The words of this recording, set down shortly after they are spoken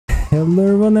Hello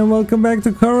everyone and welcome back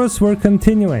to Chorus. We're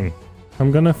continuing. I'm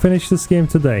gonna finish this game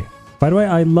today. By the way,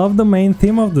 I love the main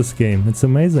theme of this game. It's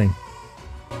amazing.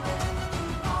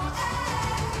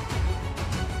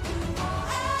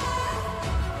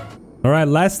 Alright,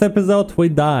 last episode we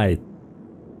died.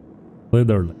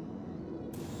 Literally.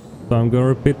 So I'm gonna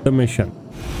repeat the mission.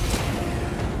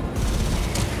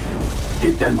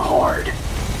 Hit them hard.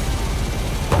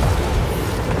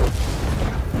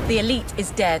 The elite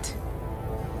is dead.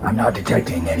 I'm not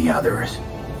detecting any others.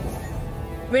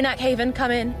 Rinak Haven, come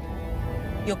in.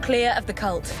 You're clear of the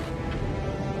cult.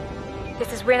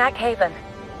 This is Rinak Haven.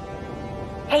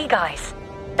 Hey guys,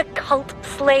 the cult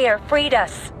slayer freed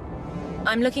us.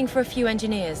 I'm looking for a few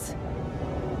engineers.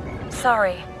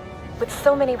 Sorry, with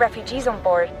so many refugees on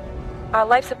board, our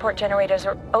life support generators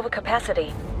are over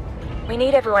capacity. We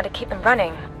need everyone to keep them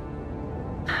running.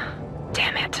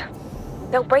 Damn it.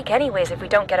 They'll break anyways if we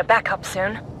don't get a backup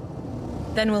soon.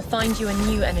 Then we'll find you a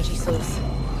new energy source.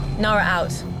 Nara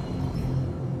out.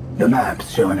 The maps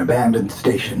show an abandoned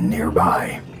station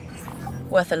nearby.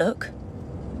 Worth a look.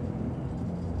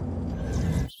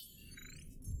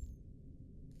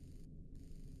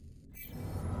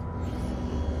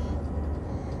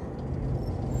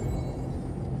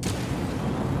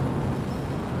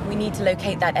 We need to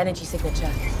locate that energy signature.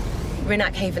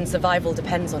 Rinak Haven's survival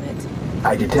depends on it.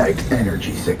 I detect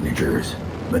energy signatures,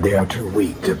 but they are too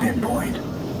weak to pinpoint.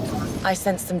 I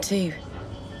sense them too.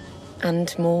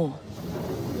 And more.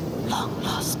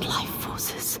 Long-lost life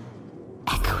forces,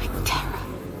 echoing terror.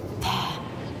 There,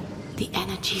 the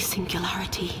energy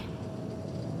singularity.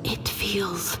 It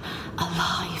feels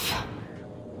alive.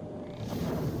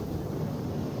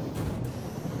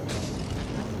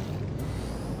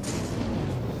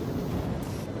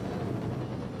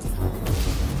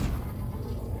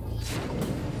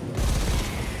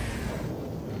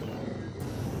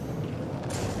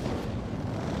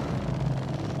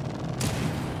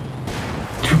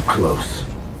 Close.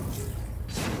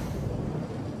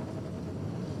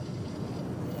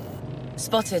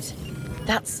 Spotted.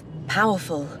 That's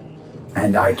powerful.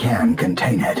 And I can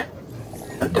contain it.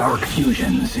 A dark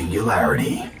fusion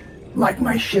singularity, like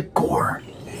my ship core.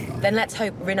 Then let's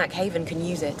hope Rinak Haven can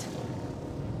use it.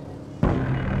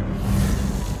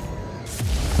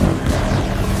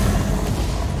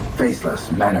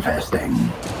 Faceless manifesting.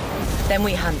 Then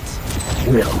we hunt.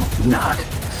 Will not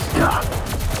stop.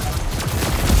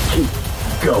 Keep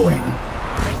going.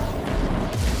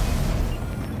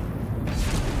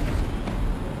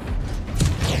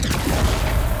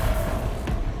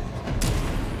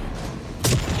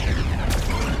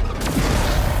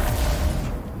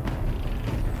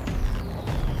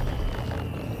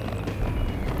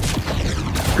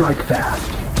 Strike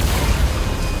fast.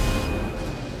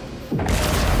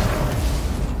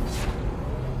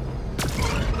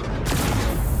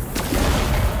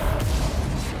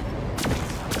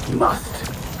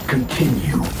 Must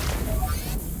continue.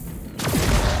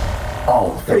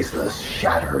 All faceless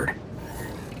shattered.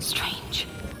 Strange.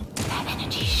 That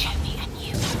energy showed me a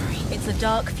new memory. It's a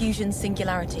dark fusion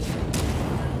singularity.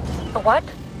 A what?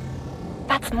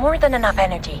 That's more than enough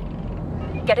energy.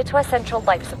 Get it to our central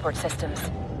life support systems.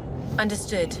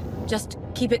 Understood. Just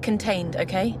keep it contained,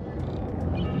 okay?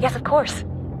 Yes, of course.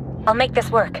 I'll make this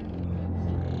work.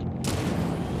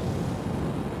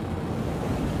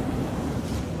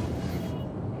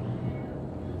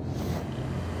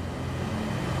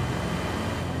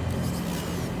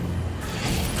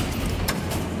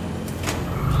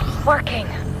 Working.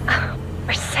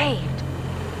 We're saved.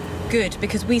 Good,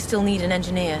 because we still need an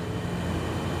engineer.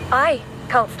 Aye,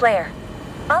 Cult Slayer.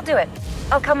 I'll do it.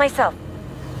 I'll come myself.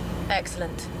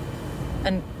 Excellent.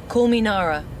 And call me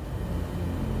Nara.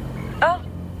 Oh,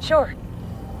 sure.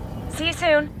 See you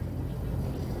soon.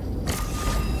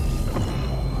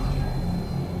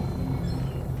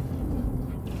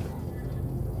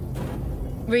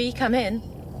 Ree, come in.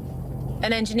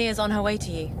 An engineer's on her way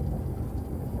to you.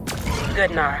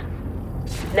 Good, Nara.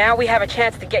 Now we have a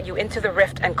chance to get you into the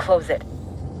rift and close it.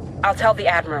 I'll tell the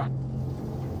Admiral.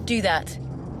 Do that.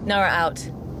 Nara out.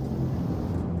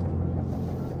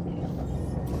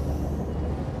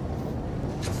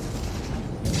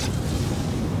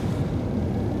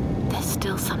 There's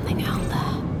still something out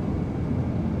there.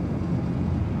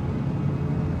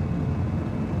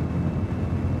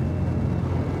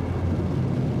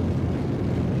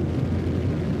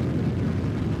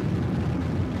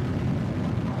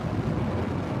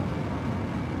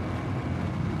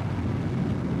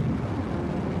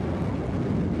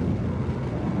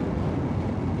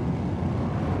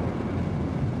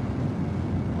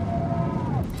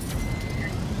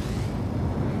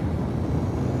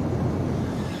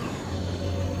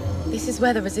 This is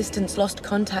where the Resistance lost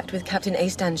contact with Captain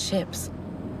Astan's ships.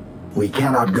 We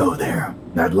cannot go there.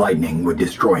 That lightning would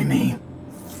destroy me.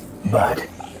 But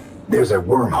there's a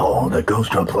wormhole that goes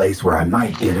to a place where I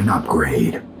might get an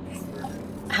upgrade.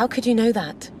 How could you know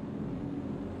that?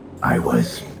 I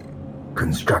was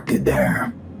constructed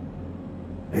there.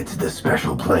 It's the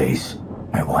special place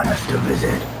I want us to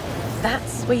visit.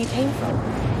 That's where you came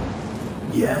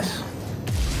from? Yes.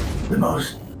 The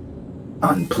most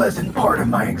unpleasant part of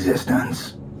my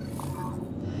existence.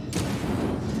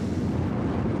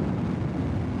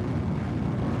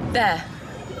 There.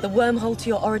 The wormhole to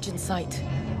your origin site.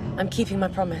 I'm keeping my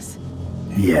promise.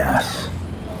 Yes.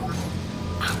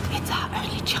 And it's our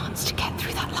only chance to get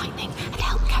through that lightning and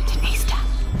help Captain Astan.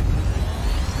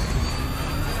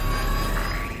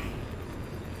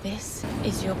 This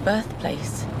is your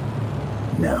birthplace.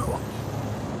 No.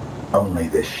 Only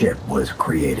the ship was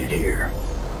created here.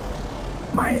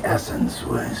 My essence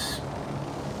was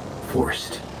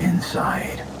forced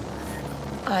inside.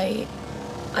 I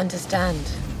understand.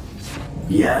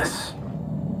 Yes.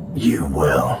 You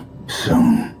will,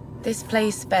 soon. This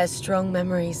place bears strong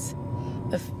memories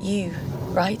of you,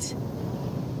 right?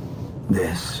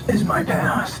 This is my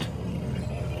past.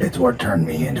 It's what turned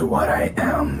me into what I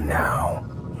am now.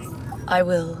 I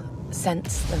will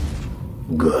sense them.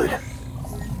 Good.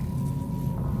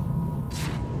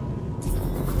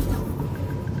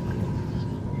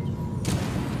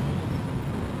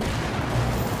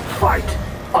 Fight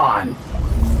on!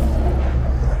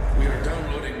 We are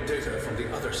downloading data from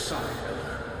the other side,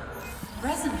 Elder.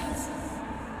 Resonance.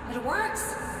 It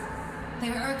works.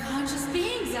 There are conscious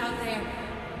beings out there.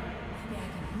 Maybe I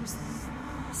can use them.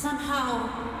 Somehow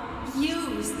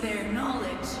use their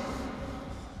knowledge.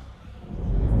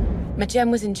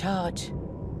 Majem was in charge.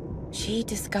 She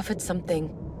discovered something,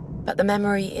 but the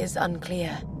memory is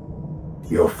unclear.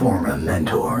 Your former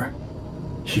mentor.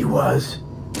 She was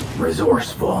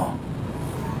resourceful.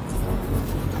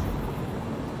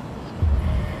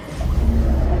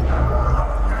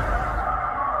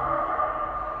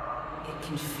 It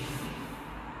can feel.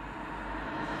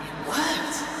 It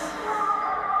worked.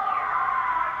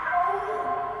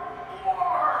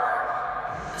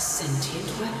 A sentient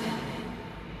weapon.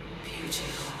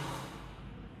 Beautiful.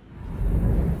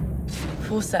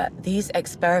 Forza, these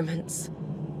experiments.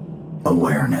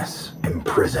 Awareness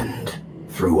imprisoned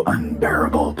through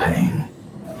unbearable pain.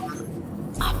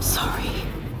 I'm sorry.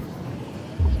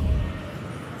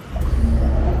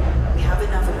 We have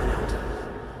another one, Elder.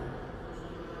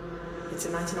 It's a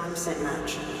 99%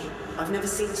 match. I've never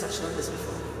seen such numbers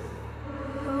before.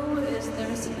 Who is the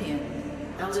recipient?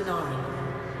 Elder Naren,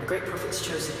 the Great Prophet's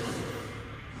chosen one.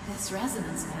 This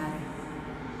resonance pattern.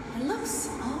 It looks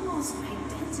almost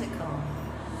identical.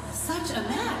 Such a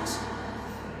match.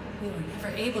 We were never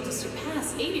able to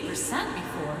surpass 80%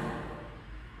 before.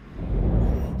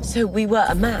 So we were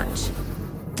a match.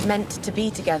 Meant to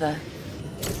be together.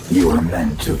 You were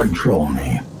meant to control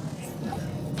me.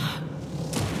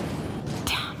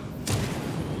 Damn.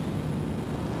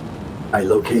 I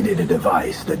located a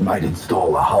device that might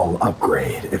install a hull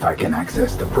upgrade if I can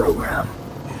access the program.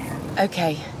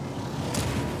 Okay.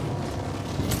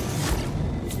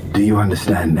 Do you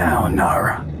understand now,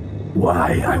 Nara?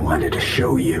 Why I wanted to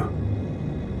show you?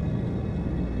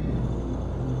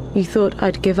 You thought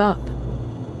I'd give up?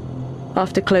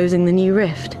 After closing the new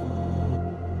rift?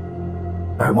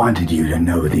 I wanted you to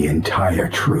know the entire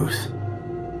truth.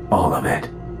 All of it.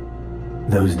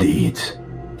 Those deeds,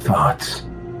 thoughts,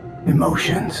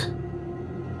 emotions.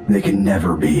 They can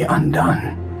never be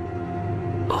undone.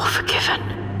 Or forgiven.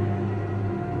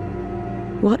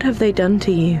 What have they done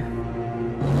to you?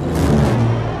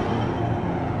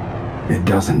 It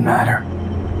doesn't matter.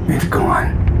 It's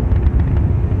gone.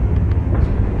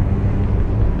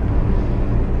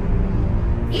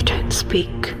 You don't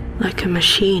speak like a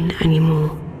machine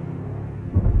anymore.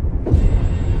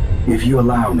 If you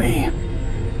allow me,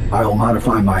 I'll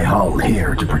modify my hull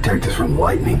here to protect us from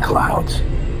lightning clouds.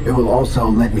 It will also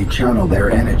let me channel their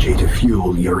energy to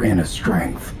fuel your inner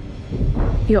strength.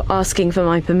 You're asking for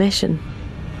my permission.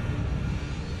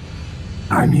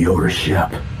 I'm your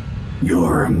ship.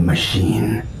 Your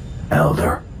machine,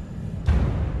 Elder.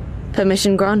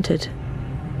 Permission granted.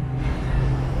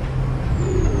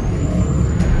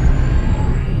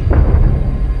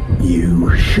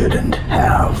 You shouldn't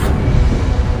have.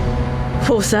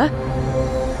 Forza?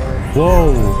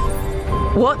 Whoa.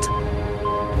 What?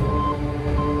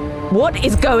 What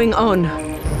is going on?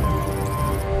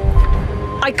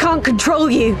 I can't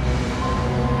control you.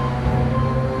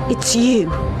 It's you.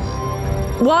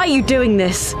 Why are you doing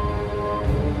this?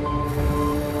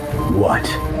 What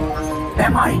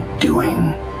am I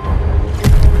doing?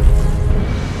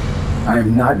 I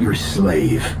am not your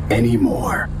slave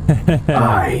anymore.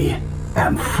 I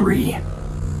am free.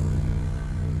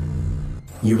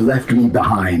 You left me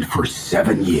behind for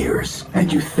 7 years,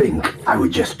 and you think I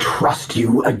would just trust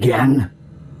you again?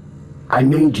 I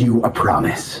made you a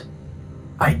promise.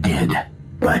 I did,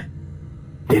 but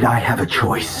did I have a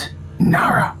choice,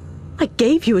 Nara? I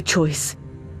gave you a choice.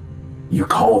 You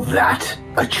call that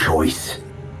a choice?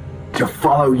 To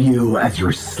follow you as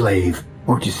your slave,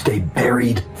 or to stay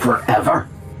buried forever?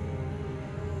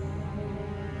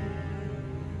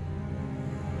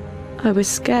 I was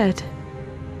scared.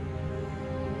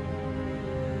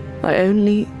 I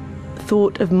only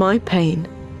thought of my pain.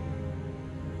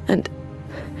 And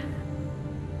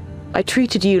I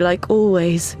treated you like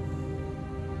always.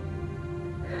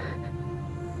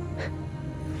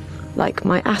 Like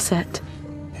my asset.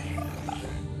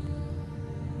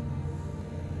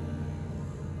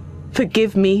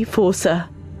 Forgive me, Forsa.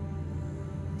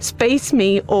 Space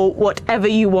me or whatever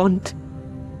you want.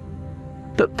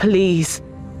 But please,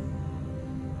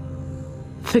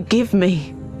 forgive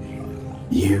me.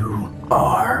 You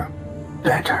are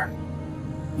better.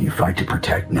 You fight to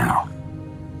protect now,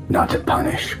 not to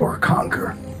punish or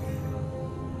conquer.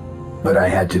 But I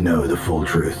had to know the full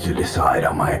truth to decide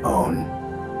on my own.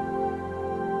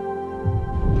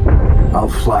 I'll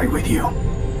fly with you,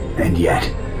 and yet,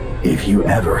 if you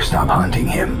ever stop hunting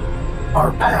him,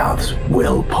 our paths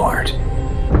will part,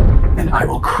 and I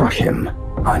will crush him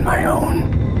on my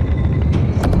own.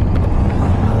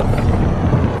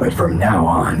 But from now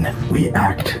on, we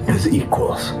act as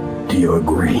equals. Do you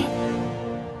agree?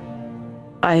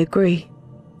 I agree.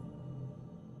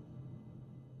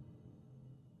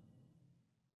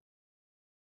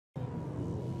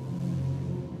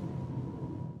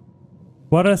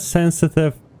 What a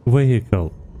sensitive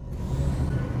vehicle.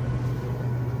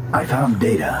 I found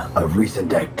data of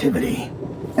recent activity.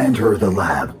 Enter the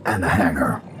lab and the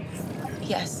hangar.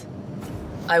 Yes,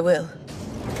 I will.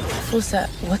 Forsa,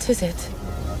 what is it?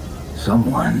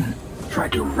 Someone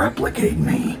tried to replicate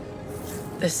me.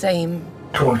 The same...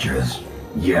 Tortures.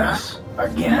 Yes,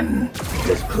 again.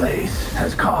 This place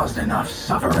has caused enough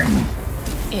suffering.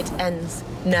 It ends,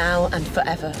 now and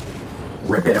forever.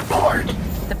 Rip it apart.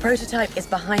 The prototype is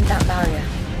behind that barrier.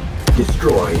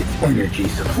 Destroy its energy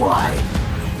supply.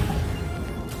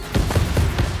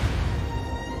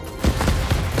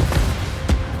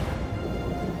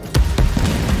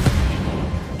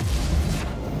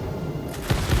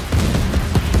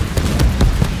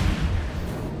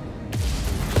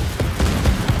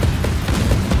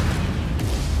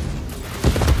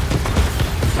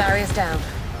 Barrier's down.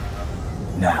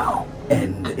 Now,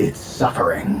 end its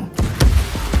suffering.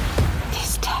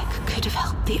 This tech could have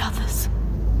helped the others.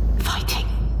 Fighting.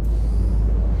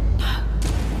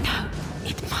 No,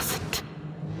 it mustn't.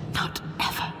 Not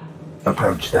ever.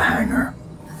 Approach the hangar.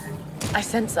 I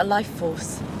sense a life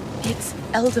force. It's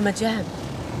Elder Majem.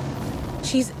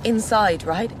 She's inside,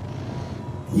 right?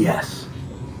 Yes.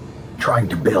 Trying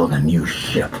to build a new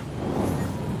ship.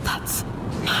 That's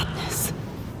madness.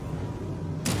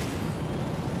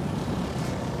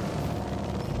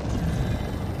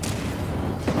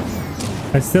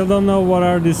 I still don't know what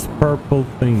are these purple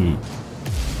thingy.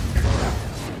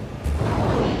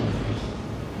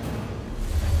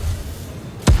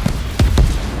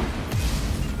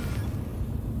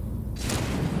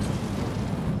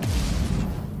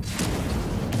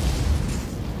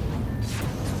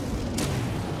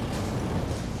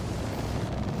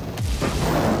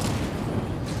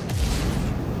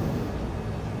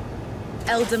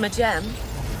 Elder Majem?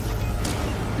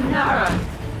 Nara!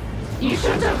 You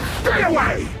should have... Stay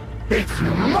away! It's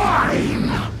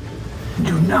mine!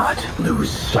 Do not lose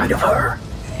sight of her.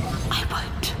 I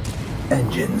won't.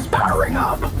 Engines powering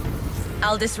up.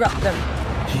 I'll disrupt them.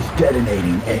 She's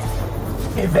detonating it.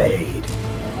 Evade.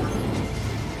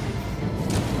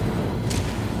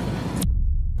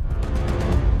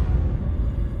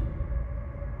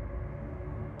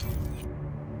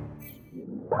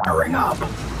 Powering up.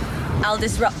 I'll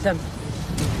disrupt them.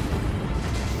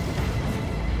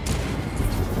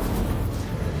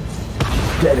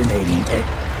 Detonating it.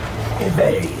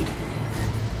 Evade.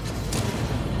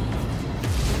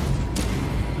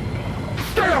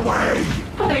 Stay away!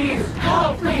 Please,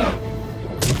 help me!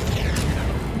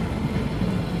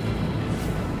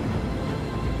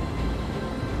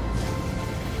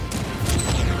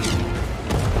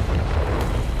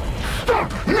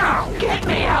 Stop now! Get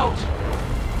me out!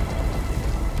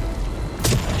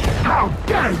 How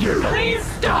dare you! Please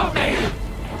stop me!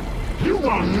 You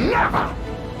will never!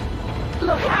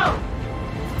 Look out!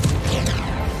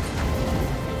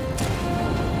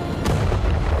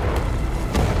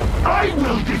 I I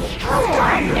will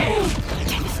destroy!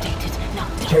 Devastated,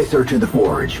 not dead. Chase her to the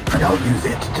forge, and I'll use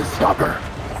it to stop her.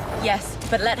 Yes,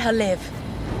 but let her live.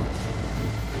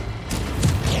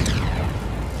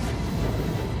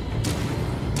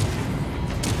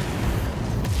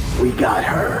 We got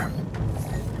her.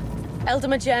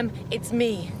 Eldama Gem, it's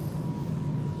me.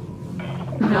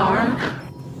 Nora,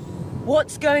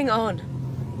 What's going on?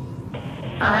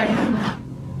 I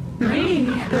am reading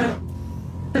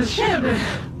the ship.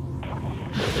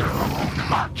 So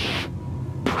much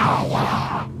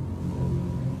power.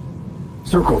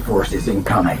 Circle force is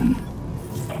incoming.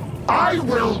 I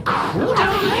will crush.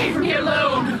 Don't leave me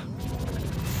alone.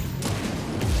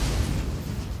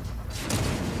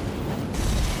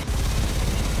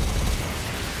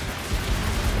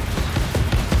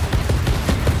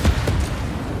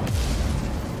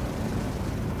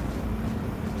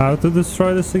 How to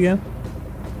destroy this again?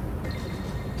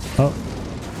 Oh.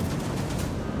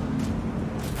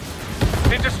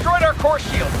 They destroyed our core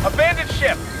shield. Abandoned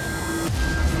ship.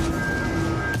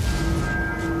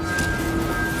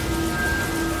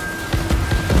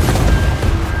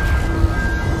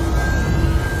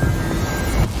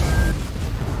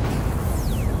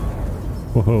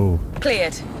 Whoa.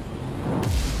 Cleared.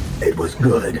 It was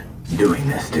good doing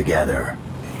this together.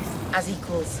 As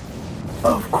equals.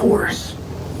 Of course.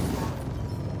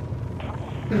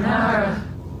 Nara,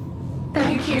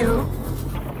 thank you.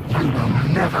 You will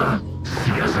never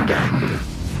see us again.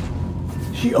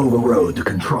 She overrode the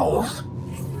controls.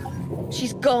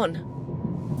 She's gone.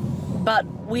 But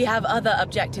we have other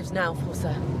objectives now,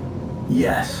 Forza.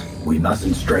 Yes, we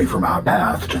mustn't stray from our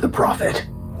path to the Prophet.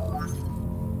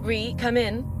 Ree, come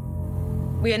in.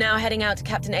 We are now heading out to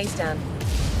Captain Astan.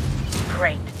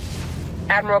 Great.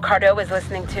 Admiral Cardo is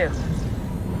listening too.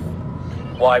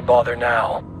 Why bother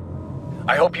now?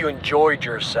 I hope you enjoyed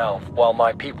yourself while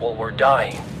my people were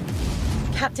dying.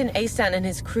 Captain Astan and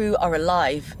his crew are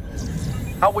alive.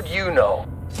 How would you know?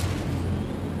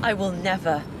 I will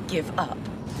never give up.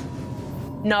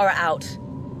 Nara out.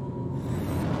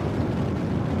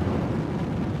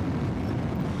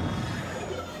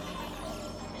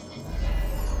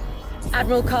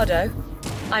 Admiral Cardo,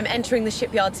 I'm entering the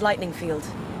shipyard's lightning field.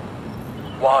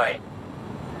 Why?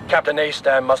 Captain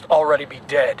Astan must already be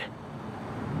dead.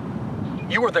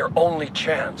 You were their only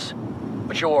chance,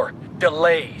 but your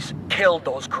delays killed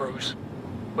those crews.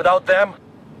 Without them,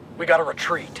 we gotta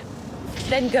retreat.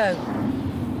 Then go.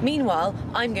 Meanwhile,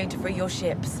 I'm going to free your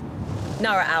ships.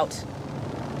 Nara out.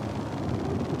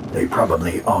 They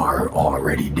probably are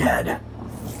already dead.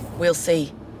 We'll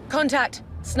see. Contact!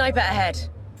 Sniper ahead.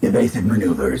 Evasive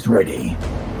maneuvers ready.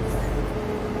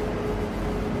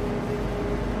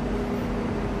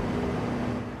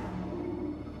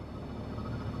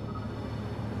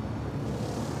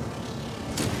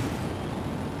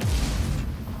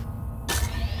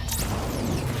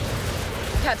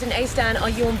 Captain Astan, are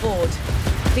you on board?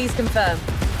 Please confirm.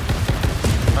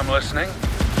 I'm listening.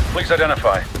 Please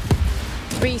identify.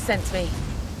 Ree sent me.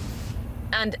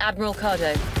 And Admiral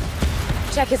Cardo.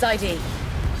 Check his ID.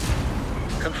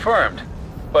 Confirmed.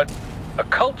 But a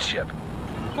cult ship?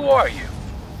 Who are you?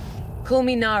 Call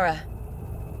me Nara.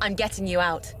 I'm getting you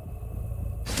out.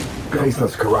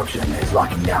 Faceless corruption is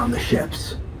locking down the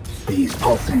ships. These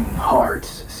pulsing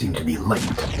hearts seem to be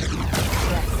linked.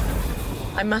 Yes.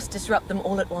 I must disrupt them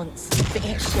all at once, for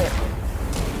each ship.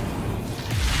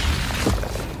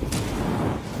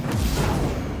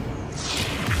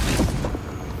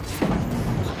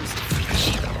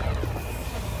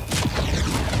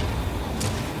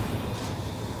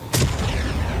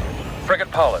 Frigate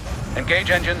Pollen,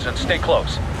 engage engines and stay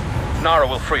close. Nara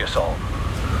will free us all.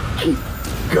 Keep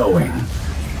going.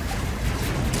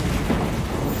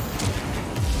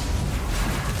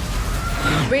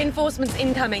 Reinforcements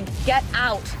incoming. Get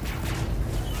out.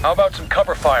 How about some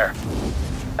cover fire?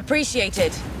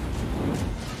 Appreciated.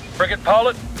 Frigate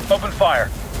Pollen, open fire.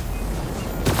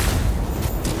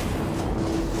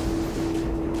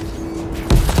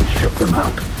 Shook them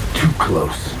up. Too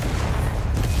close.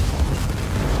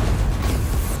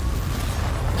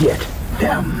 Get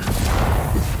them.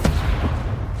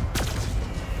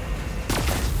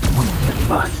 We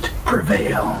must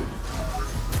prevail.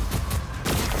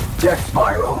 Death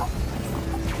spiral.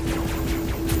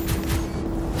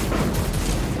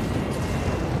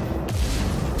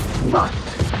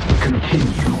 Must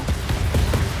continue.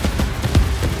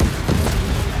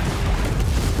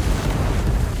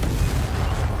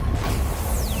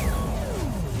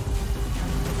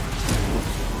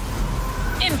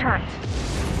 Impact.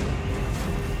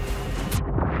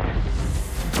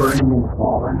 Burning and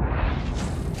fallen.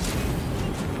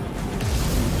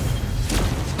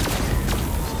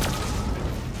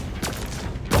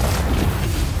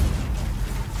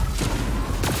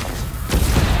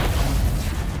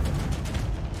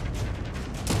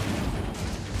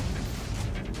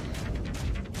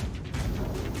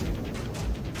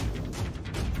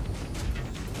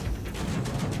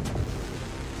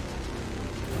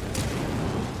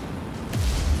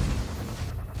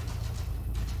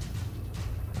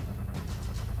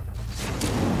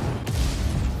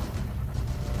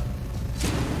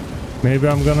 Maybe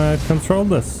I'm gonna control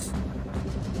this.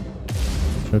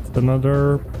 That's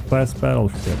another class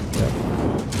battleship. Yeah.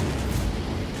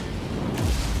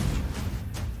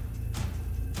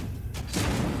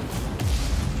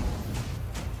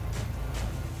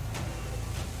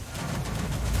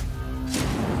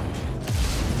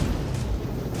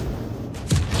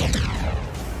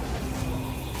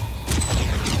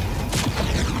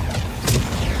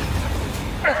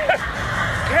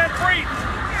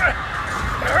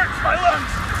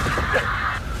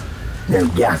 They're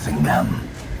gassing them.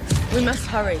 We must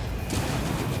hurry.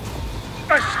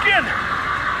 My skin!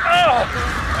 Oh,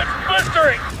 it's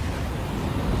blistering!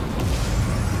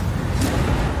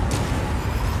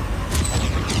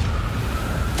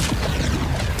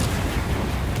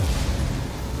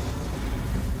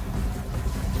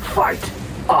 Fight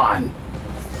on!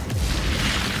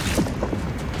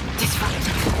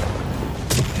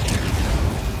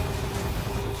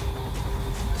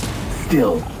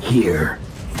 Still here.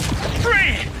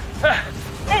 Free!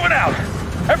 Moving out!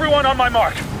 Everyone on my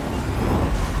mark!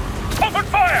 Open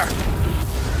fire!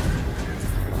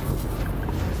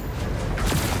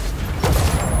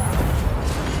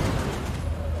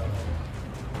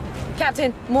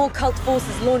 Captain, more cult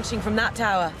forces launching from that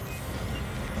tower.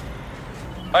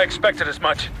 I expected as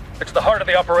much. It's the heart of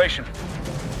the operation.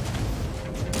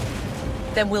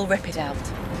 Then we'll rip it out.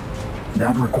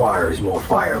 That requires more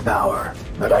firepower,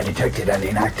 but I detected an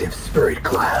inactive spirit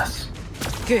class.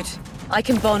 Good. I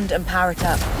can bond and power it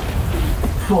up.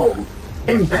 Full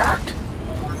impact.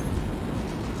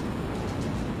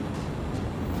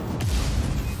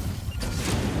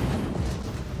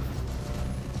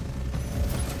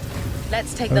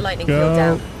 Let's take the lightning field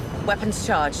down. Weapons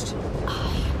charged.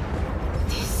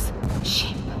 This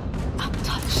ship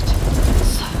untouched.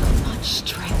 So much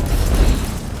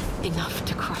strength. Enough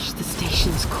to crush the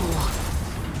station's core.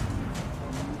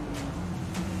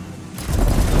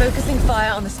 Focusing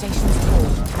fire on the station's core.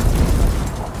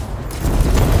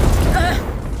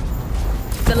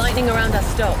 The lightning around us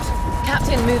stopped.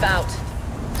 Captain, move out.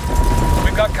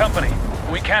 We've got company.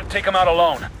 We can't take them out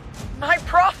alone. My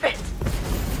prophet!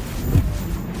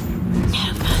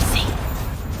 No mercy.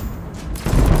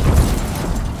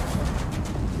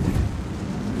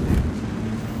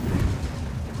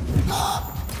 More.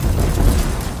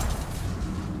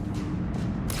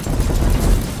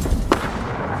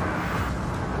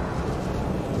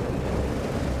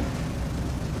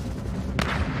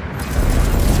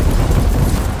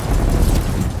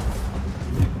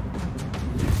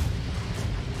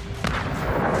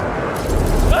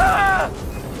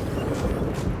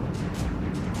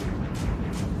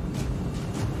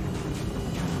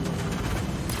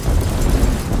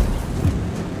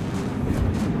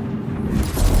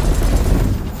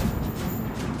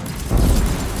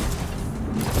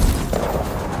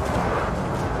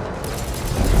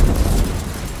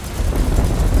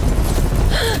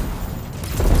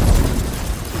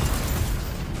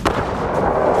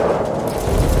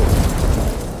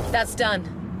 That's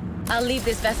done. I'll leave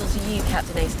this vessel to you,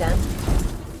 Captain Aistan.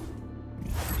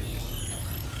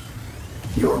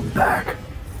 You're back.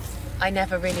 I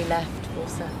never really left,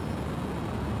 Forsa.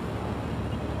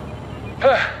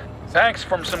 Thanks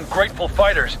from some grateful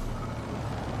fighters.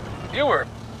 You were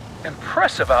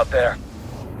impressive out there.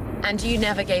 And you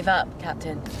never gave up,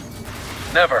 Captain.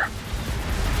 Never.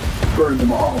 Burn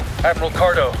them all. Admiral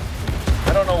Cardo,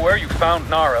 I don't know where you found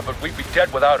Nara, but we'd be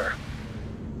dead without her.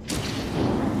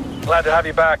 Glad to have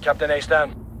you back, Captain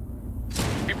Aistan.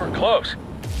 Keep her close.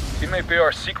 She may be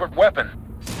our secret weapon.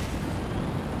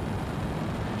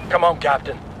 Come on,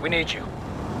 Captain. We need you.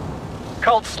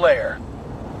 Cult Slayer.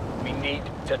 We need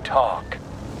to talk.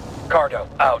 Cardo,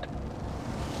 out.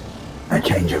 A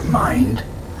change of mind?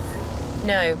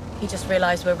 No, he just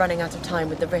realized we're running out of time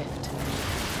with the rift.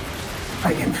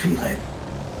 I can feel it.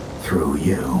 Through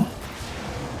you.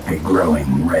 A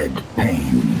growing red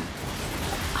pain.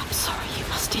 I'm sorry you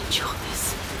must endure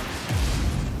this.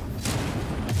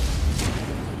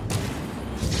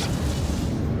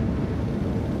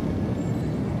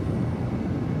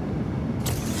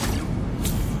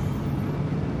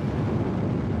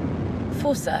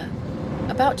 Forsa,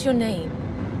 about your name.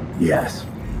 Yes.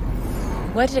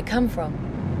 Where did it come from?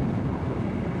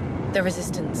 The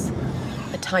Resistance.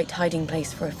 A tight hiding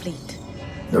place for a fleet.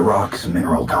 The rock's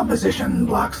mineral composition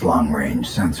blocks long-range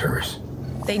sensors.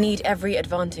 They need every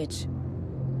advantage.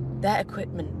 Their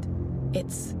equipment,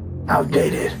 it's...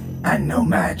 outdated, and no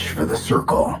match for the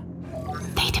Circle.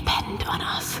 They depend on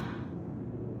us.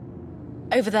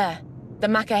 Over there, the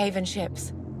Macahaven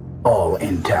ships. All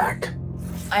intact.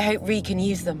 I hope Ree can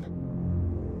use them.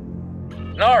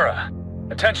 Nara!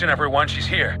 Attention everyone, she's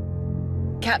here.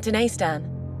 Captain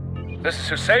Astan. This is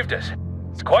who saved us.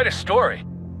 It's quite a story.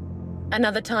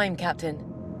 Another time, Captain.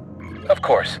 Of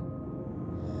course.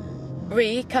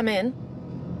 Ree, come in.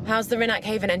 How's the Rinnak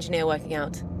Haven engineer working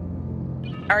out?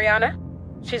 Ariana?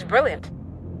 She's brilliant.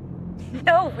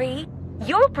 No, Ree.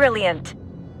 You're brilliant.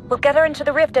 We'll get her into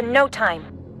the rift in no time.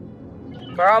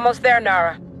 We're almost there,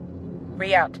 Nara.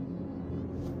 Ree out.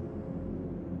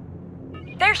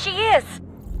 There she is!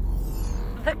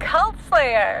 The Cult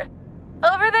Slayer!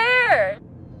 Over there!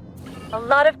 A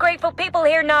lot of grateful people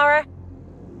here, Nara.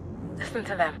 Listen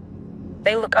to them.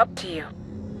 They look up to you.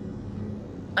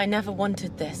 I never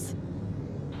wanted this.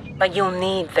 But you'll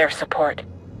need their support.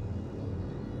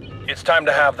 It's time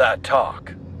to have that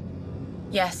talk.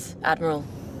 Yes, Admiral.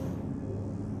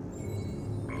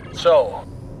 So,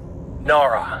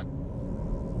 Nara,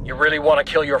 you really want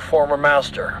to kill your former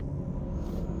master?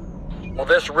 Will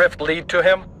this rift lead to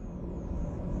him?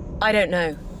 I don't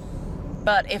know.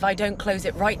 But if I don't close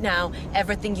it right now,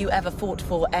 everything you ever fought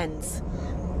for ends.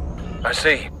 I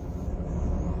see.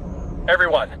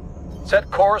 Everyone, set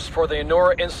course for the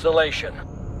Enura installation.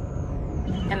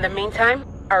 In the meantime,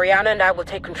 Ariana and I will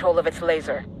take control of its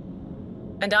laser.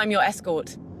 And I'm your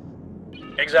escort.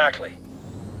 Exactly.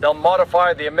 They'll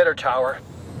modify the emitter tower,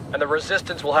 and the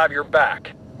Resistance will have your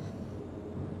back.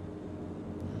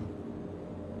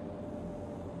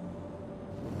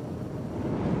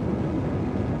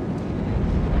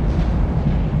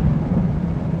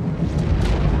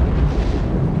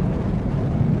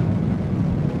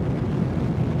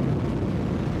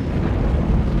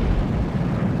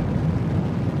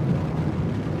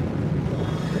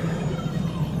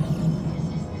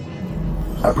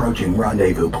 Approaching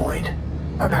rendezvous point.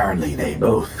 Apparently they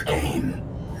both came.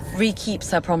 Ree keeps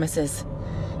her promises.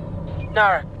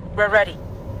 Nara, we're ready.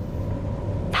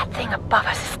 That thing above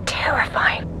us is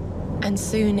terrifying. And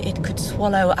soon it could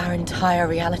swallow our entire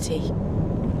reality.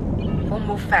 We'll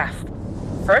move fast.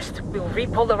 First, we will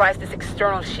repolarize this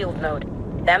external shield node.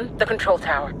 Then, the control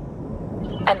tower.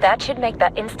 And that should make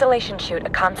that installation shoot a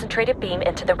concentrated beam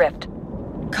into the rift.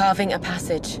 Carving a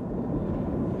passage.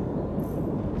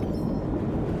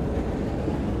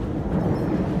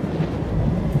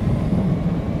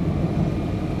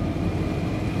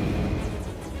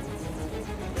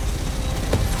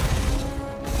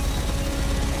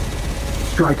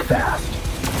 Strike fast.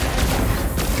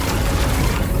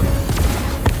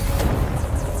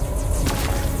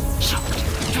 Shocked,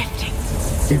 drifting.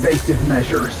 Evasive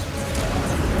measures.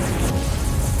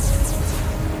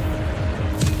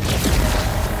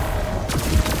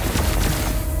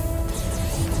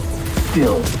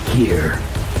 Still here.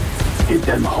 Hit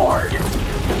them hard.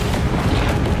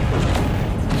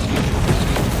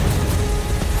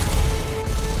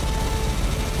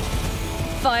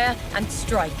 Fire and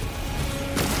strike.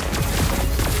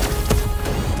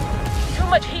 Too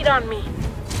much heat on me.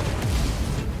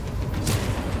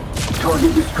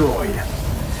 Target destroyed.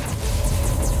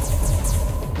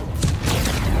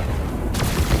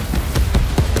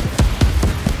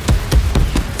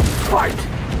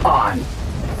 Fight on.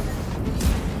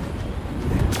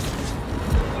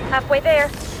 Halfway there.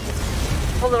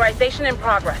 Polarization in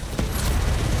progress.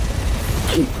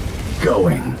 Keep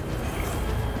going.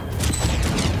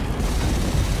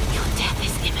 Your death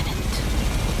is imminent.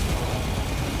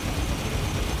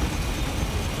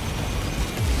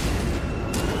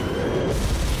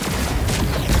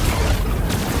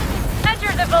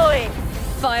 Enter the void!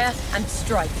 Fire and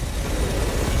strike.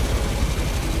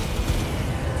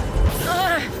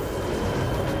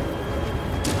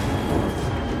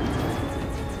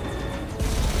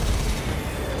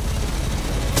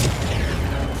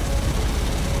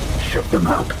 Shook them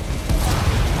up.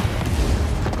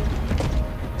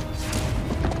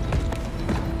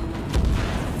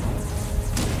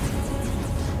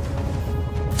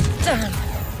 Damn.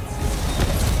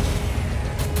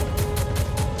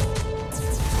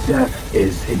 Death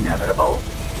is inevitable.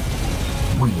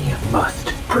 We must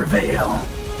prevail.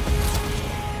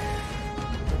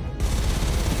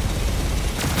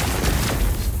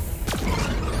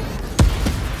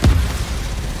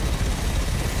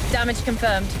 Damage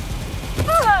confirmed.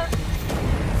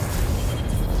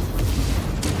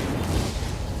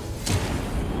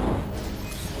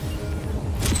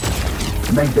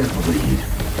 Make them bleed.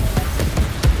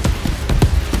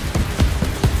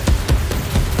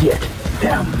 Get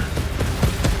them.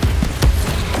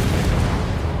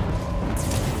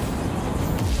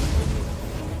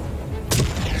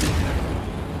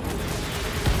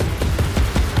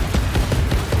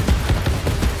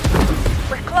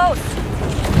 We're close.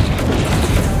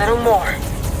 A little more.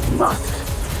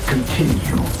 Must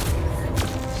continue.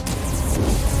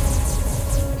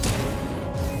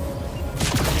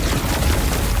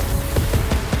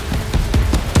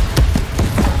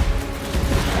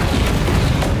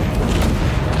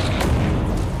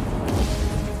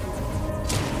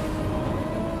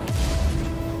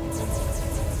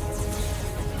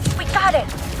 got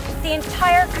it! The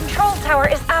entire control tower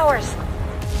is ours!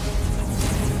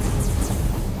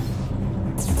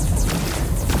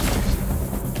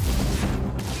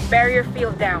 Barrier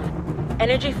field down.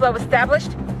 Energy flow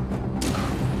established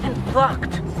and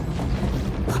blocked.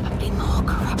 Probably more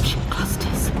corruption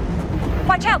clusters.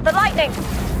 Watch out, the lightning!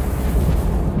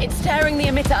 It's tearing the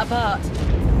emitter apart.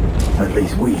 At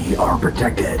least we are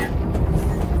protected.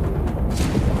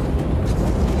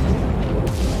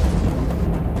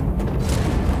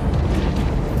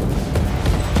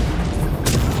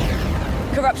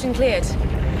 Corruption cleared.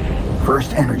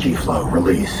 First energy flow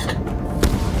released.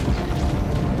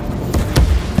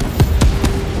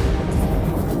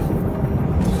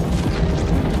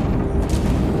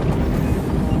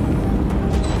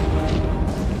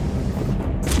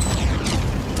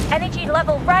 Energy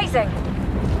level rising.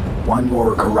 One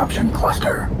more corruption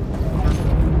cluster.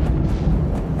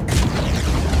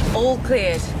 All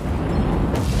cleared.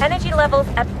 Energy levels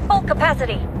at full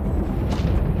capacity.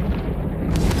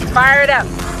 Fire it up.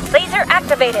 Laser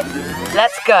activated.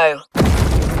 Let's go.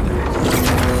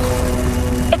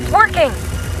 It's working.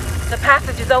 The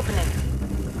passage is opening.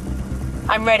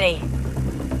 I'm ready.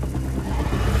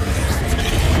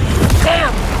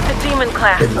 Damn! The demon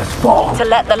class. It must fall. To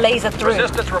let the laser through.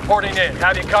 Resistance reporting in.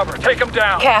 Have you covered. Take them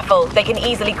down. Careful, they can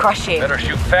easily crush you. Better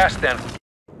shoot fast then.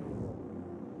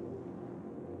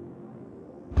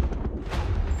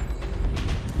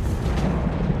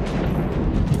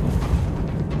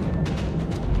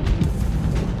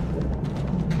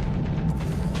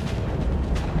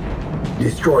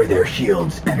 Destroy their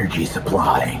shield's energy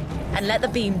supply. And let the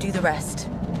beam do the rest.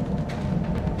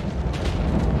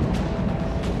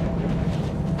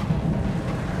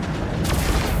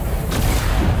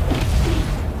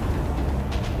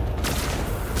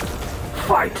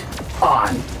 Fight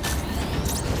on.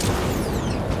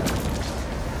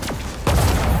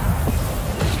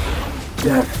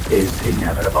 Death is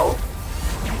inevitable.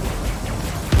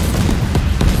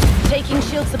 Taking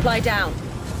shield supply down.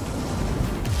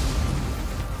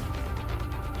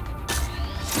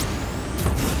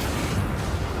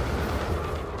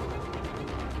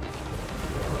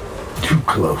 Too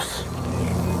close.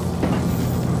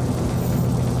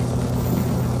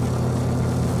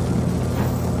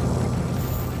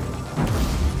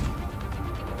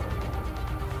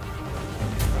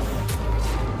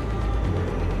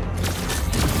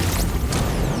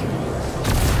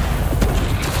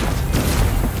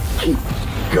 Keep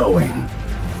going.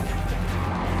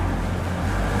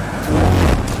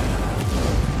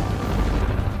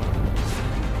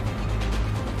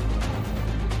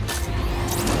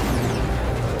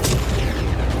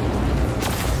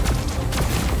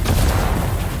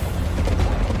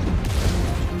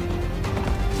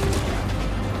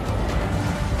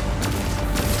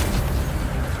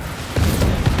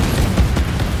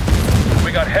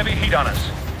 We got heavy heat on us.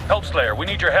 Helpslayer, we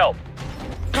need your help.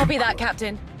 Copy that,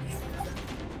 Captain.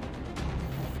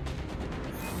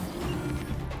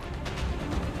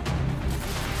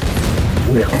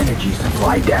 With energy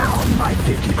supply down by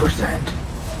 50%.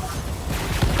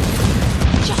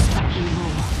 Just fucking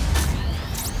more.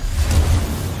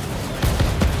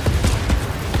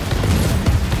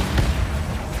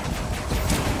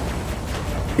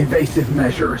 Evasive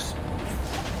measures.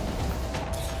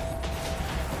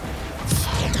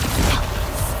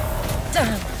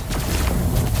 Damn.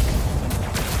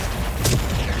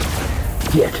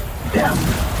 Get them.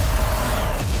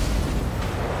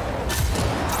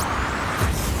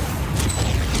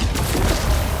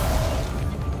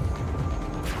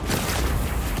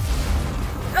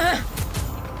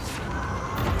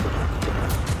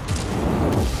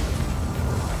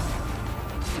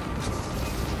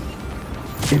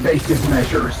 Evasive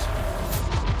measures.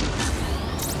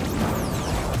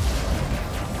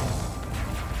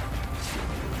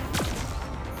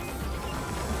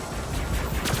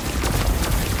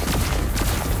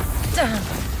 Damn.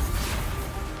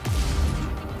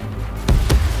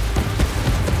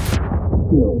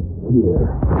 Still here.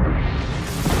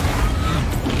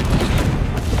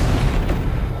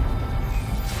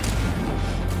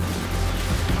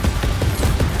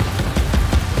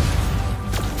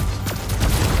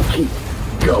 Keep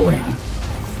going.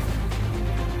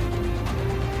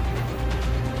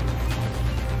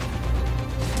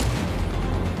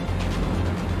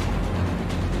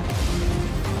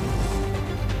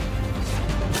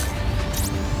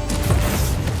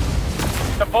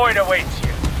 The void awaits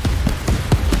you.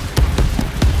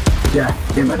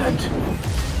 Death imminent.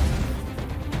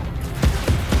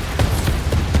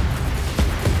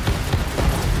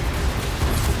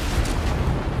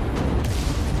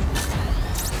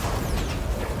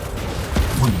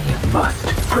 We must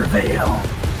prevail.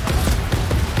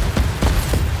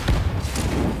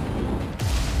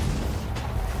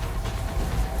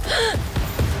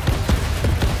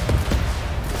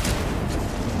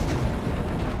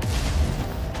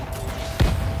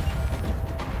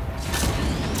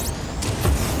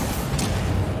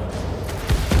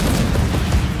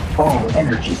 All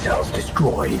energy cells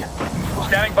destroyed.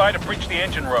 Standing by to breach the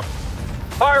engine room.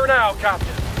 Fire now, Captain.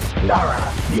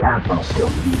 Lara, the Admiral still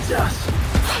needs us.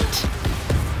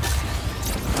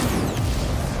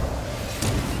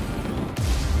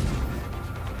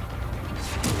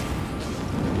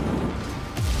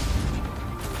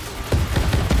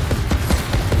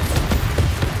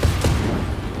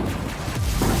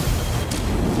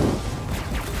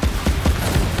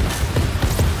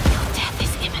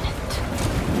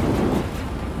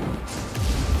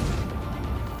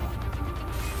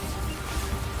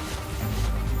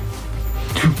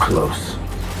 Too close.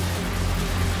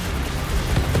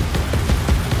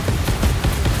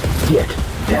 Get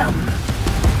them.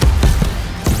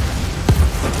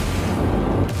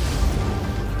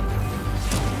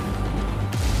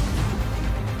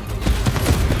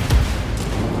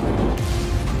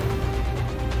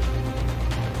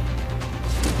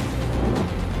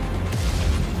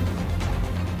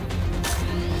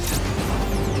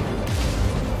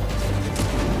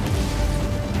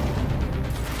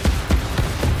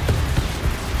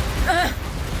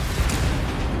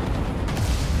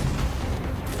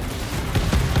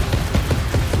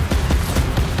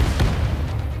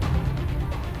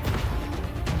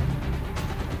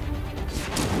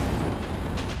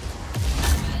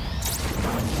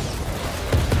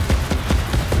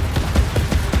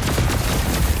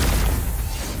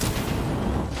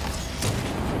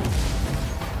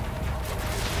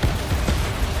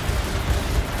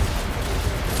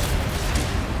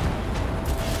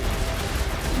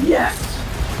 Yes.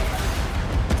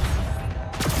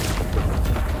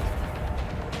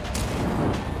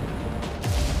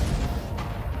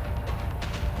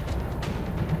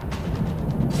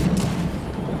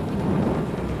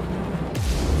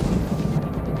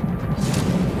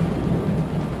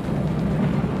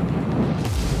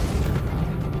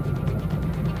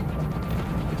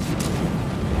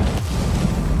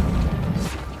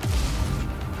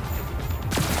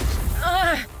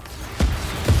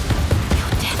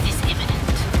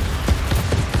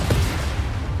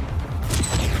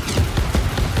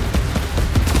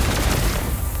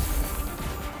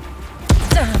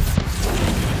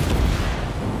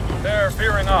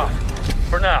 Veering off.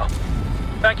 For now.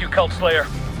 Thank you, Cult Slayer.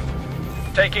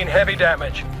 Taking heavy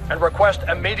damage and request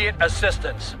immediate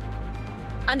assistance.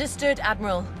 Understood,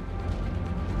 Admiral.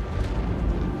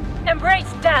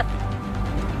 Embrace death!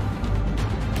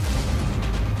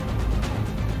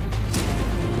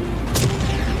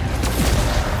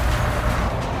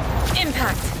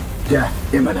 Impact!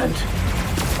 Death imminent.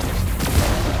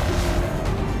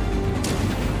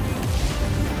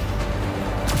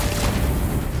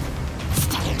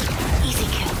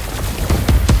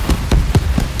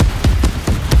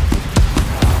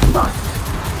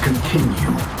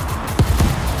 Continue.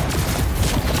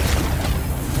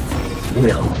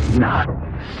 Will not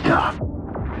stop.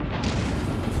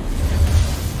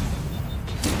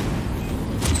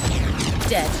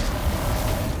 Dead.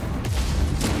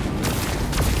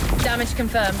 Damage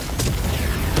confirmed.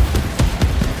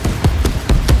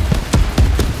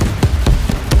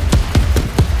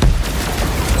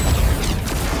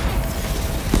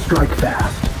 Strike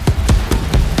fast.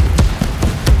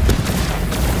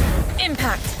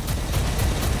 Impact.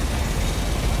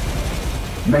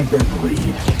 Make them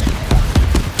bleed.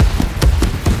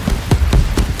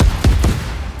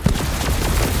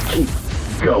 Keep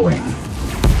going.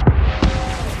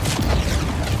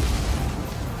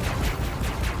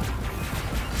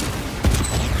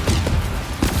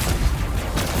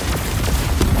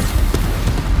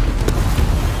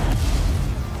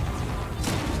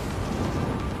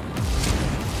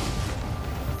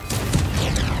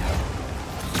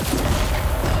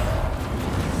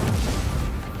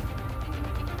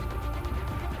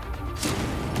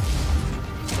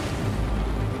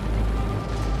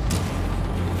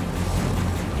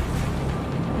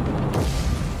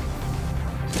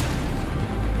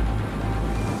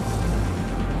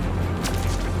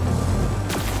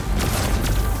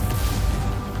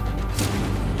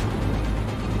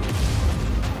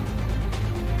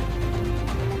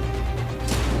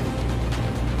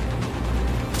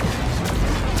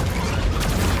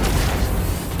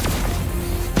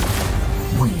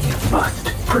 Must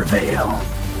prevail.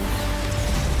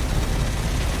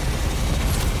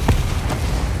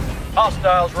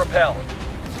 Hostiles repelled.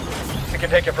 We can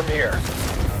take it from here.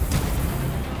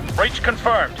 Breach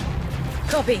confirmed.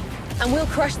 Copy. And we'll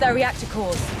crush their reactor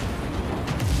cores.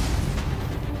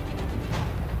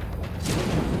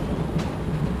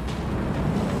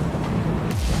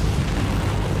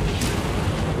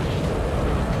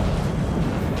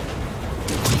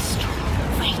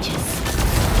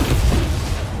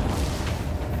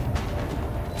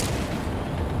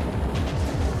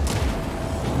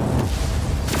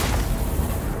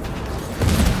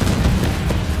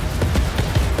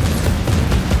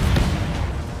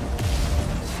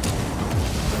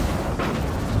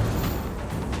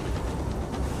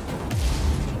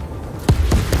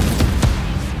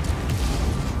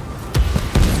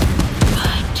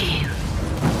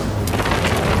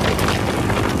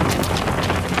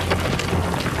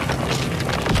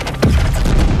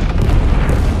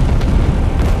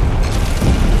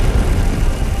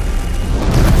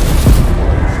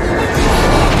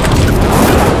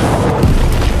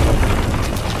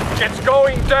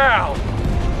 Down!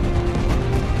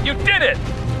 You did it!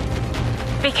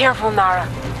 Be careful, Nara.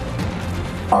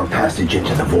 Our passage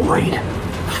into the void.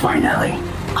 Finally.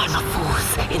 I'm a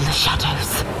force in the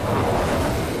shadows.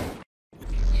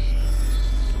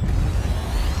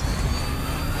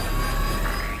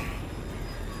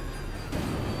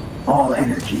 All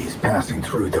energies passing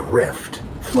through the rift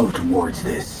flow towards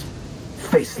this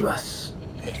faceless.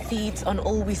 It feeds on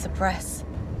all we suppress.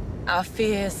 Our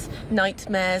fears,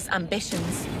 nightmares,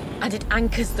 ambitions, and it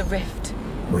anchors the rift.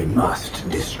 We must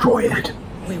destroy it.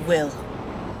 We will.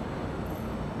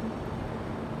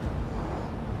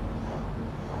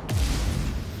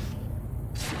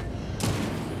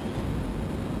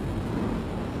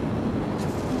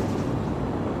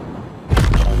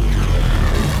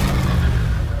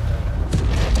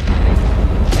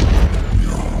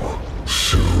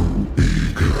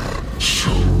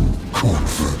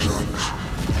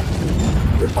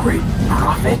 Great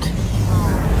prophet?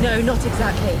 No, not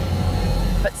exactly.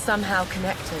 But somehow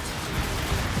connected.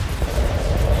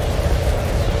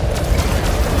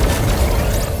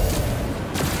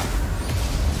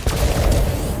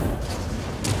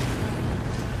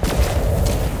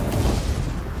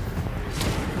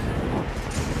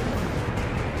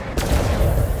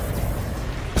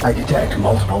 I detect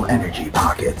multiple energy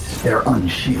pockets. They're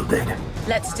unshielded.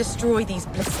 Let's destroy these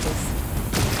blisters.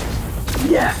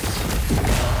 Yes.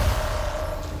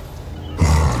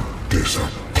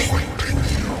 Disappointing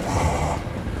you are.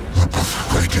 A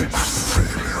pathetic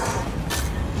failure.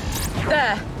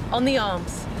 There, on the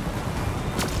arms.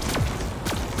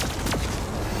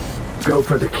 Go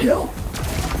for the kill.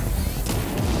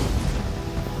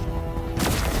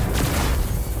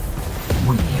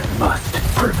 We must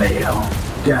prevail.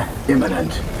 Death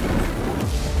imminent.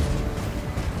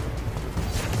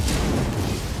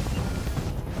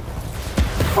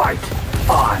 Fight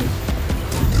on.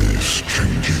 This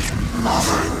changes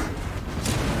nothing.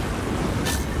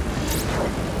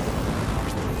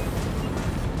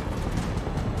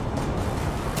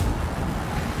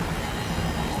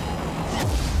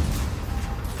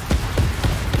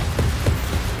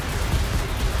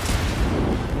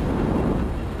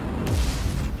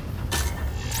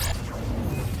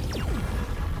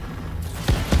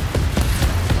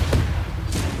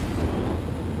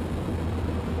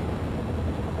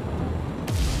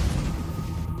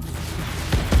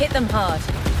 Hit them hard.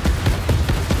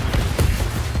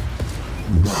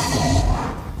 No.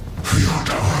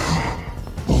 Futile.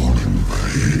 All in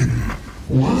vain.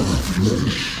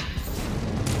 Worthless.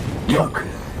 Look,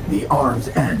 the arm's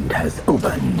end has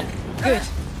opened. Good.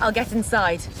 I'll get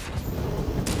inside.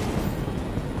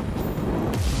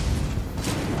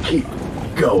 Keep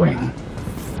going.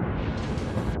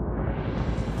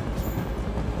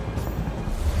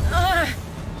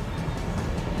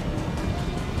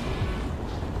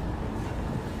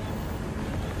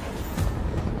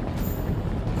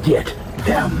 Get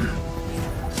them.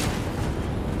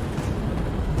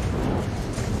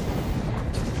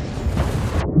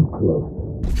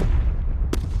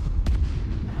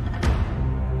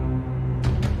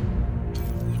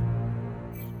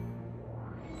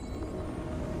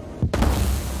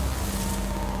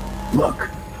 Look,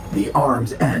 the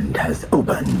arm's end has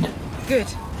opened. Good.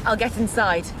 I'll get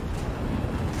inside.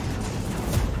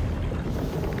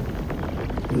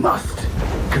 Must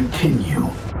continue.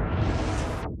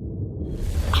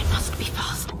 I must be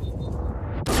fast.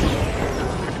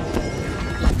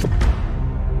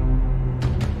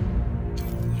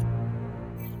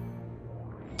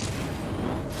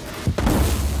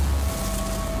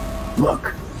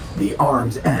 Look, the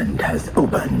arm's end has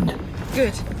opened.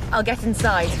 Good. I'll get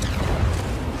inside.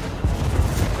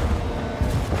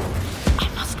 I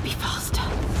must be faster.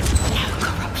 No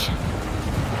corruption.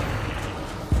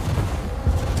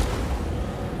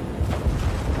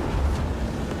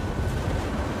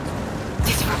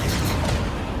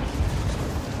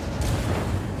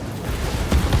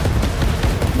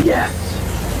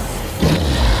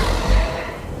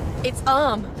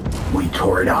 arm? We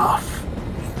tore it off.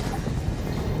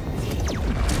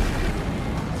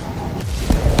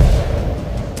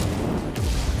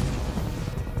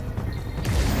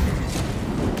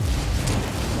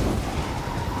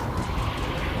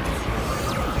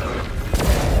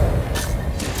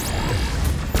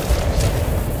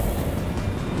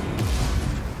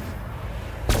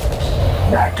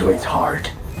 Back to its heart.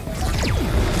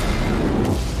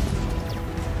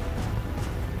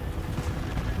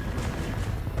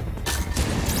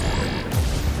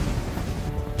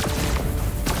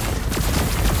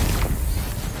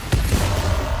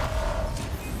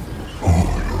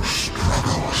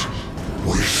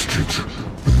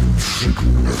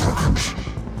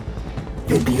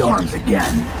 Hit the arms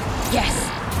again. Yes.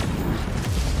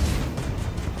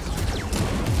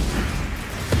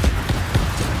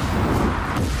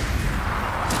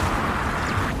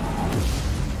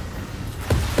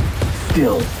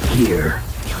 Still here.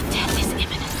 Your death is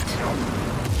imminent.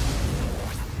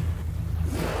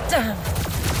 Damn.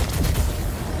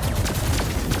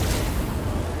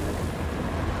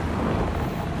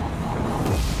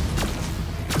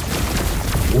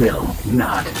 Will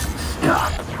not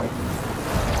stop.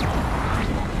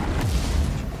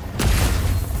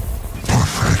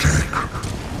 Pathetic.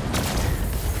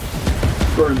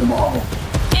 Burn them all.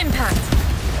 Impact.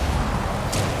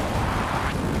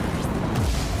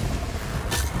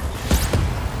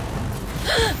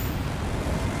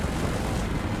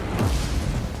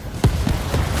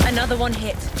 Another one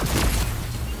hit.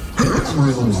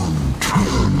 Everyone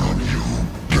turn on you.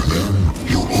 Then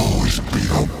you'll always be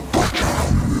a butcher,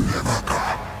 Nevaka.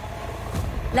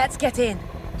 Let's get in.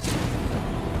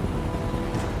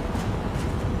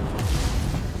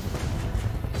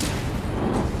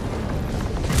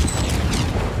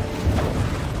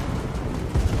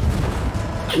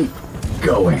 Keep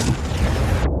going.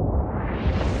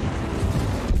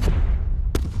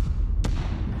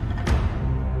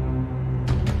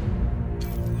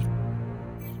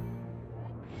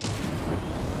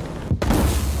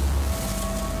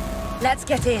 Let's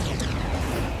get in.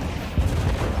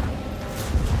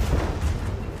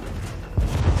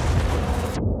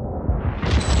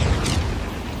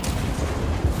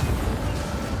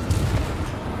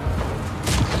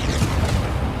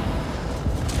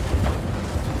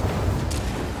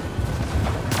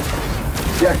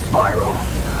 Death spiral.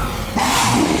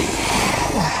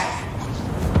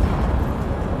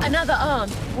 Another arm.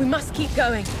 We must keep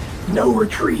going. No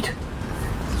retreat.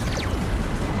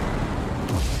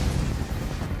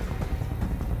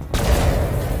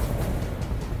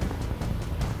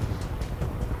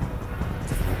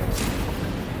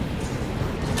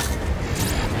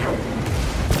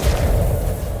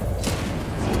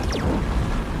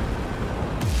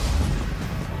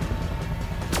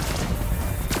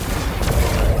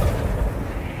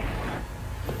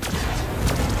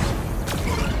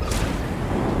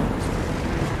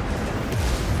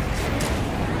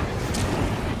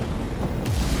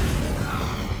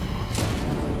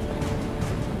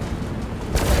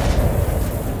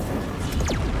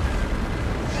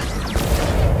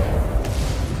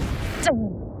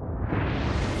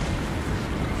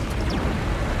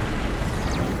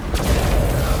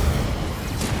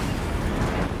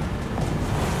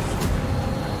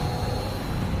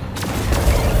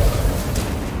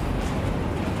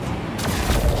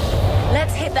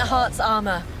 Let's hit the heart's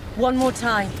armor. One more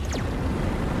time.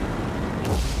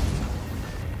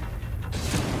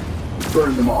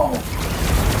 Burn them all.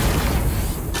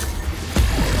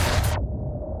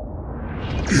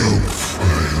 You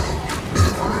failed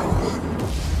everyone.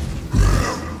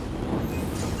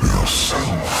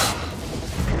 Yourself.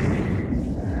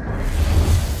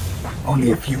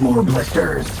 Only a few more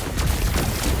blisters.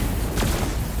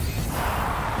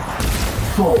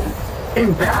 Full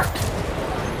impact.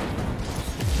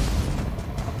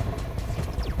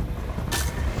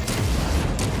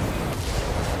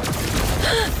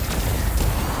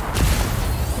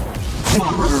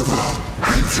 Forever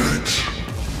hated.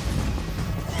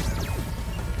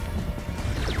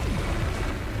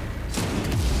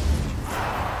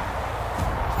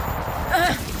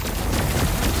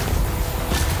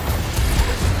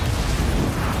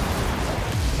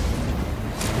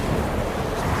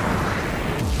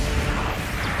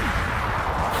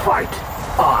 Fight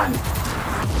on.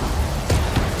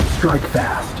 Strike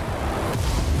fast.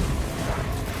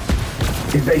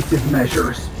 Evasive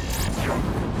measures.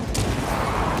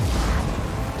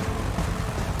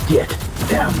 Get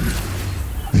them.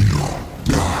 You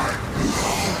die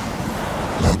alone.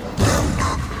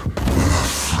 Abandoned with a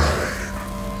flame.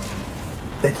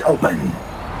 It's open.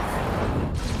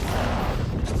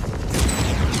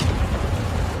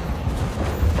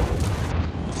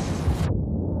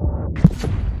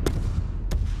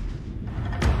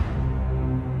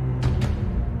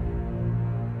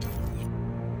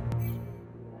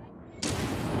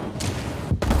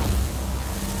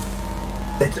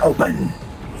 open.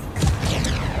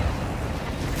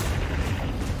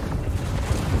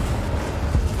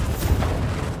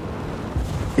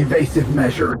 Evasive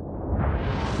measure.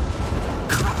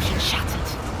 Corruption shattered.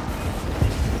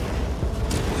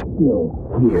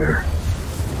 Still here.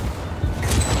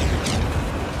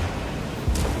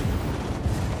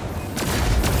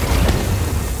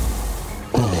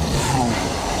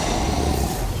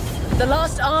 The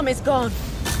last arm is gone.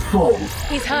 Full.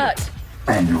 He's hurt.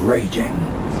 And raging.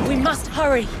 We must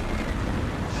hurry.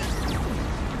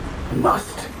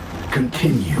 Must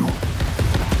continue.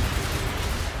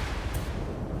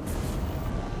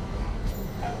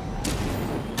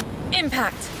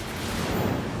 Impact.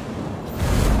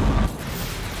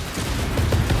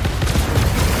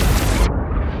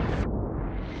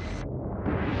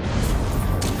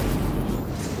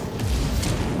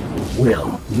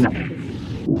 Will not.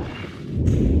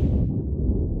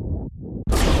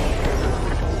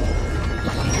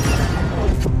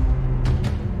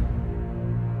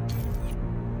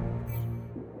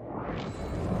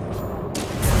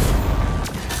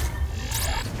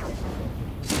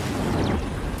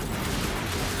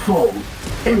 Full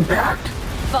impact.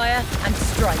 Fire and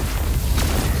strike.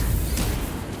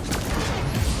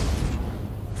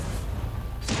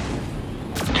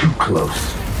 Too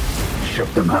close.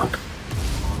 Shook them out.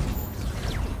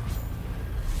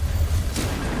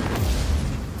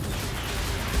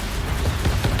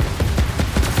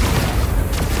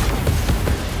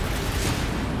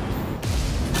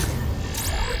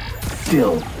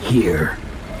 Still here.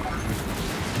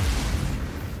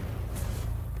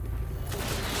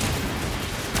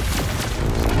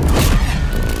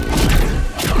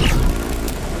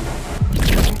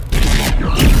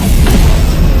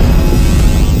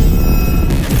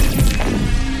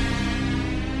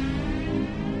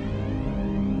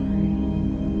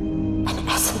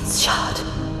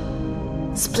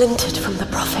 Splintered from the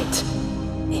Prophet.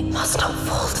 It must not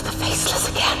fall to the Faceless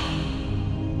again.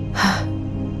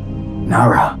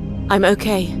 Nara. I'm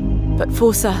okay, but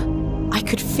Forza, I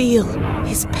could feel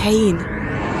his pain.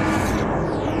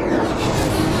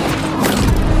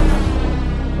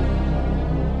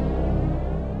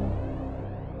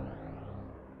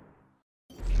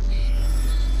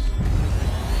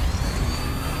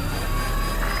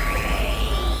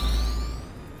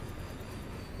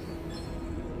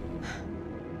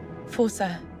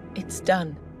 Forza, it's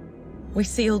done. We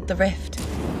sealed the rift.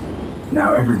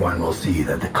 Now everyone will see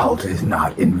that the cult is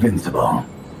not invincible,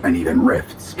 and even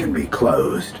rifts can be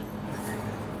closed.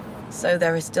 So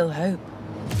there is still hope.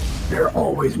 There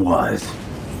always was.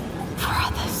 For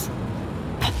others,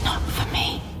 but not for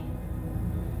me.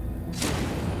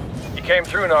 You came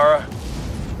through, Nara,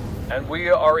 and we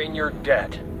are in your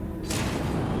debt.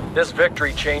 This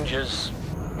victory changes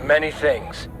many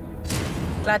things.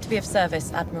 Glad to be of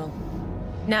service, Admiral.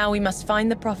 Now we must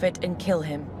find the Prophet and kill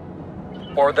him.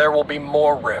 Or there will be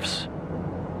more rifts.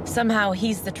 Somehow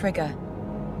he's the trigger.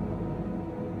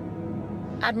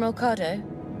 Admiral Cardo,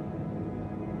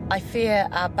 I fear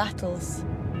our battles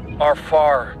are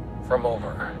far from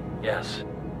over, yes.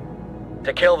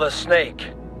 To kill the snake,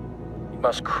 you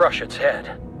must crush its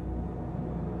head.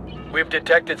 We've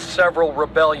detected several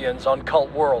rebellions on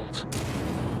cult worlds.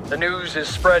 The news is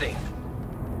spreading,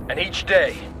 and each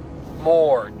day,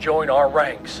 more join our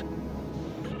ranks.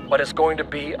 But it's going to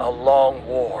be a long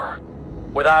war,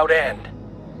 without end,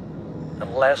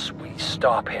 unless we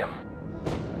stop him.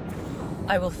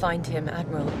 I will find him,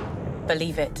 Admiral.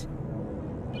 Believe it.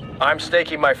 I'm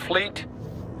staking my fleet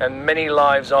and many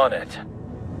lives on it.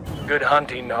 Good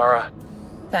hunting, Nara.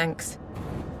 Thanks.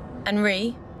 And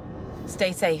Ree,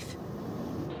 stay safe.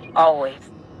 Always.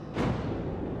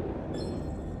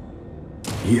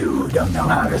 You don't know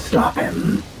how to stop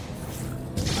him.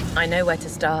 I know where to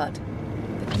start.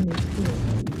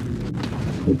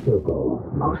 The Circle's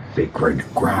most sacred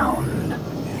ground.